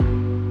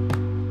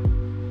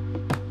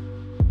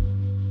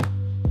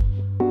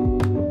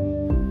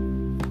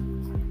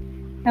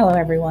Hello,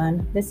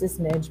 everyone. This is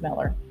Midge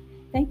Miller.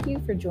 Thank you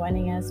for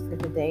joining us for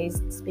today's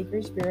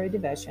Speakers Bureau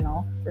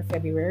Devotional for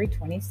February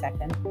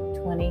 22nd,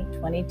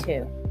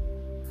 2022.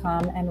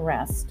 Come and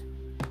rest.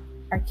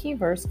 Our key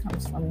verse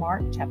comes from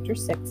Mark chapter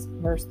 6,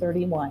 verse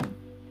 31.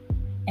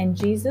 And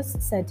Jesus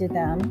said to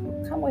them,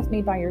 "Come with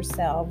me by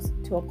yourselves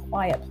to a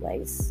quiet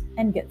place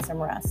and get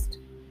some rest."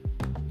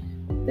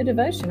 The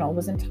devotional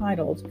was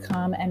entitled,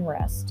 Come and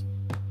Rest.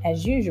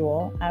 As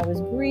usual, I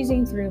was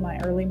breezing through my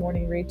early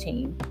morning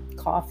routine,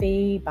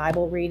 coffee,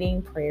 Bible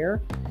reading,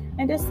 prayer,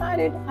 and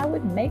decided I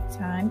would make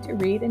time to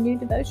read a new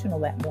devotional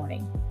that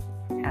morning.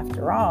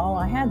 After all,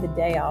 I had the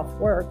day off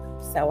work,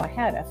 so I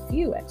had a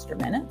few extra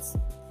minutes.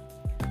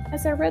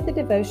 As I read the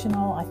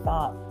devotional, I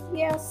thought,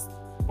 yes,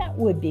 that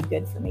would be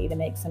good for me to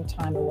make some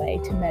time away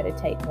to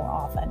meditate more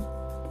often.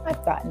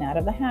 I've gotten out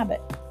of the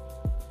habit.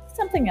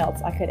 Something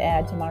else I could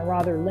add to my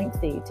rather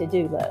lengthy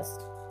to-do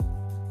list.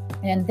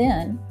 And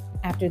then,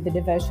 after the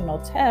devotional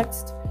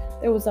text,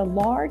 there was a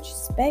large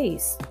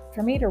space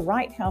for me to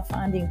write how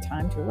finding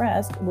time to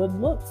rest would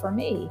look for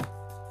me.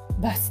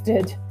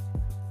 Busted.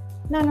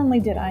 Not only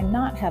did I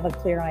not have a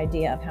clear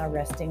idea of how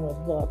resting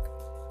would look,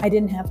 I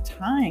didn't have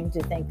time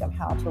to think of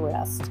how to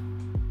rest.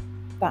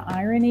 The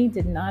irony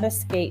did not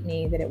escape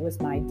me that it was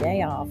my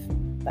day off,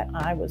 but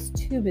I was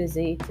too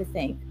busy to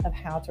think of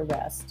how to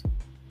rest.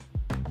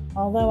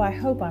 Although I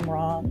hope I'm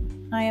wrong,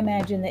 I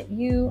imagine that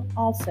you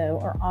also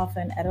are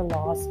often at a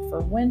loss for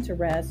when to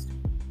rest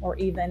or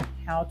even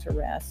how to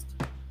rest.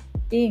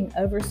 Being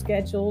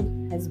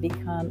overscheduled has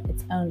become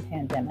its own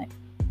pandemic.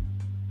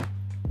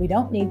 We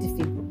don't need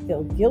to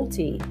feel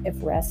guilty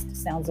if rest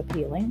sounds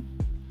appealing.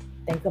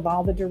 Think of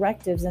all the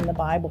directives in the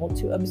Bible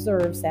to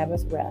observe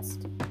Sabbath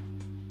rest.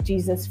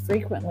 Jesus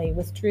frequently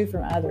withdrew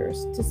from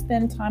others to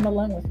spend time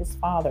alone with his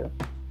Father,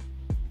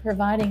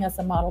 providing us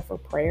a model for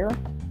prayer,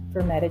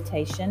 for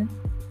meditation,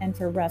 and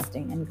for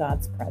resting in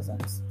God's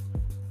presence.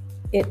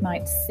 It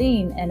might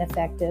seem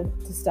ineffective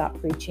to stop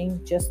preaching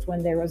just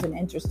when there was an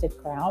interested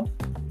crowd,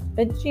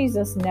 but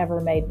Jesus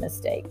never made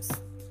mistakes.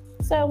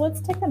 So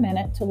let's take a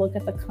minute to look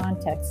at the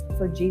context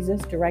for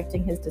Jesus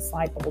directing his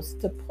disciples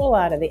to pull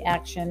out of the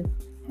action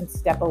and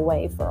step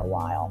away for a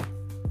while.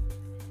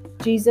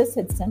 Jesus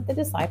had sent the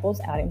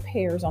disciples out in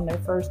pairs on their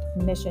first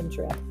mission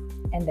trip,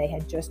 and they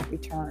had just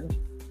returned.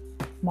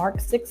 Mark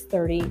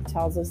 6:30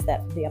 tells us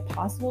that the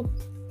apostles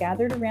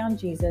gathered around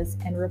Jesus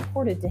and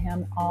reported to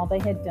him all they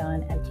had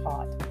done and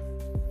taught.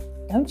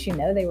 Don't you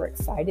know they were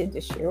excited to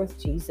share with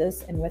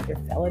Jesus and with their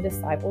fellow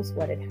disciples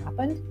what had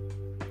happened?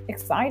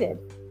 Excited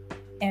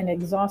and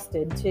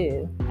exhausted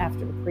too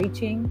after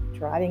preaching,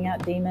 driving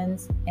out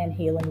demons, and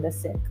healing the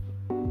sick.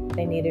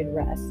 They needed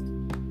rest.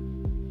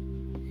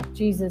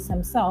 Jesus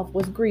himself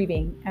was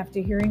grieving after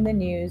hearing the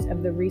news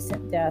of the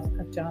recent death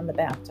of John the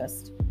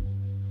Baptist.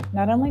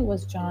 Not only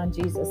was John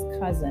Jesus'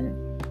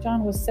 cousin,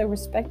 John was so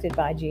respected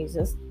by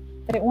Jesus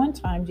that at one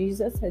time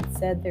Jesus had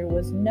said there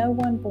was no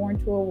one born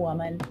to a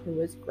woman who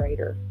was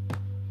greater.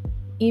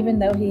 Even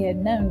though he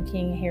had known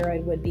King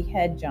Herod would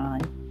behead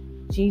John,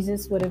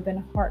 Jesus would have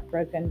been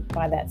heartbroken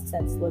by that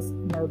senseless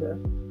murder.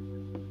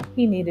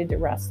 He needed to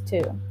rest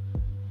too.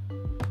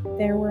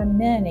 There were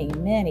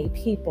many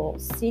people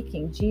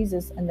seeking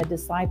Jesus and the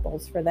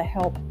disciples for the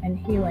help and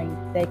healing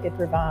they could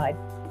provide.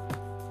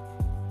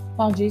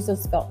 While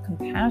Jesus felt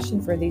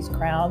compassion for these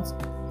crowds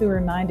who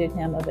reminded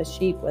him of a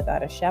sheep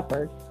without a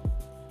shepherd,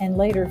 and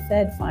later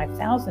fed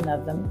 5,000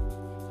 of them,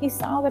 he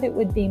saw that it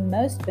would be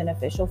most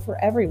beneficial for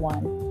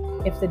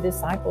everyone if the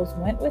disciples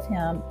went with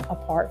him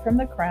apart from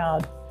the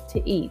crowd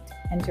to eat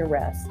and to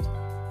rest.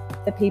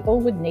 The people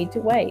would need to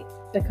wait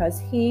because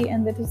he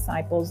and the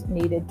disciples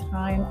needed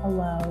time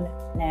alone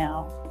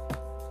now.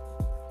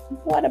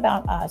 What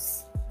about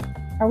us?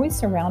 Are we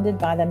surrounded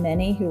by the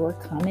many who are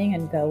coming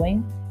and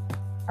going?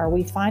 Are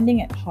we finding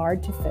it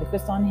hard to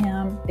focus on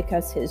him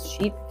because his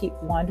sheep keep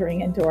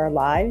wandering into our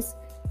lives,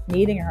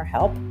 needing our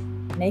help,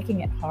 making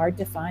it hard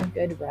to find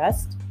good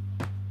rest?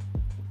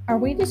 Are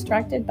we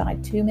distracted by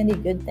too many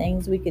good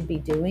things we could be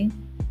doing?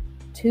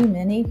 Too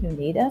many who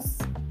need us?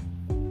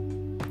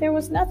 There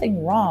was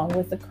nothing wrong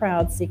with the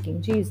crowd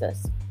seeking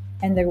Jesus,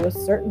 and there was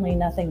certainly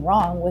nothing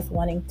wrong with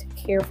wanting to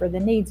care for the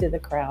needs of the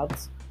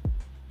crowds.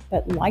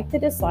 But like the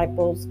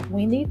disciples,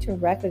 we need to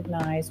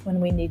recognize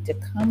when we need to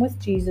come with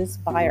Jesus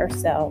by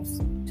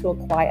ourselves to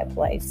a quiet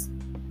place.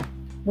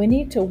 We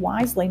need to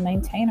wisely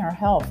maintain our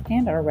health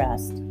and our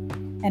rest,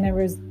 and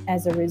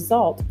as a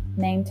result,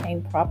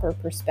 maintain proper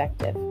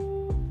perspective.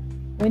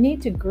 We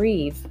need to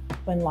grieve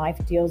when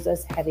life deals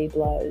us heavy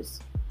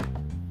blows.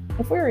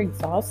 If we're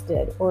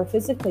exhausted or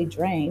physically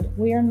drained,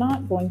 we are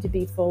not going to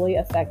be fully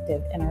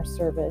effective in our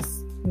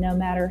service, no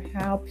matter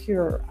how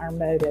pure our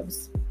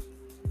motives.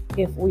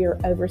 If we are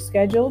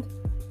overscheduled,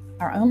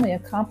 our only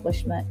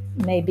accomplishment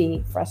may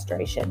be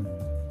frustration.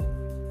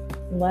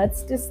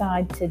 Let's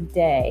decide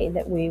today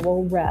that we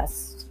will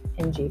rest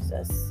in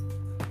Jesus.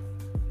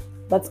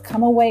 Let's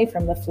come away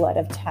from the flood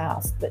of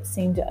tasks that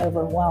seem to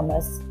overwhelm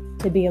us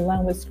to be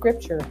alone with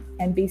Scripture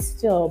and be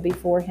still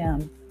before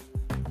Him.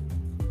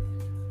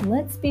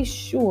 Let's be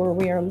sure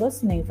we are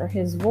listening for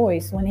His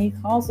voice when He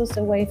calls us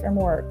away from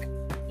work,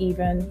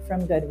 even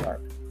from good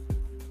work.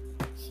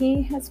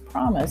 He has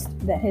promised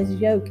that His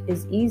yoke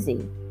is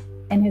easy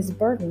and His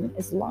burden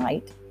is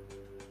light.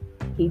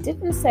 He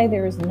didn't say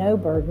there is no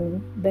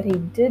burden, but He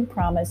did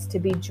promise to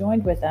be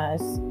joined with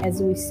us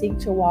as we seek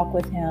to walk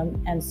with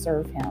Him and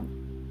serve Him.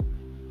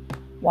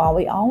 While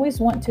we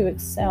always want to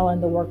excel in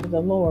the work of the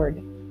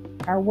Lord,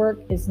 our work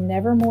is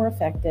never more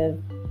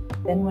effective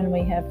than when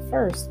we have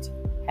first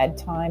had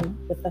time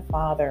with the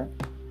Father.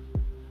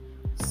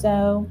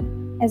 So,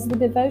 as the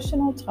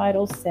devotional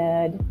title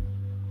said,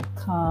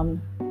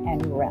 come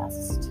and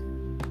rest.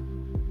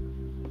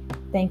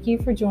 Thank you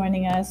for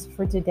joining us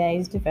for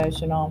today's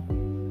devotional.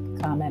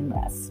 Come and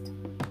rest.